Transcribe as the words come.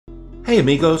Hey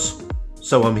amigos!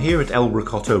 So I'm here at El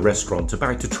Rocoto restaurant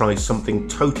about to try something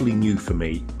totally new for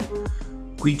me.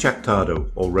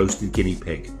 Chactado, or roasted guinea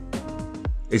pig.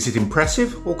 Is it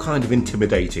impressive or kind of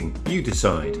intimidating? You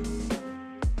decide.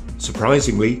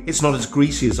 Surprisingly, it's not as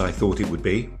greasy as I thought it would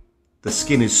be. The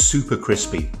skin is super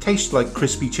crispy, tastes like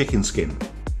crispy chicken skin.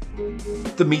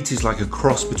 The meat is like a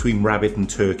cross between rabbit and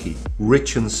turkey,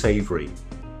 rich and savoury.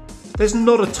 There's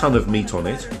not a ton of meat on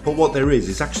it, but what there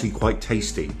is actually quite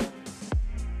tasty.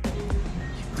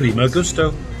 Primo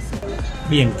gusto.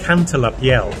 Me encanta la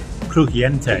piel,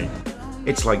 crujiente.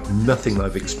 It's like nothing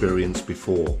I've experienced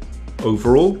before.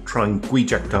 Overall, trying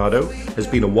chactado has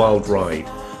been a wild ride.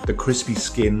 The crispy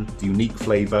skin, the unique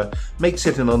flavour, makes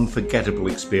it an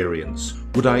unforgettable experience.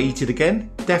 Would I eat it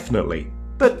again? Definitely,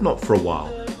 but not for a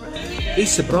while. Y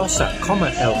sabrosa como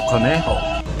el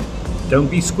conejo.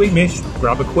 Don't be squeamish,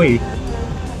 grab a quid.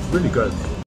 It's really good.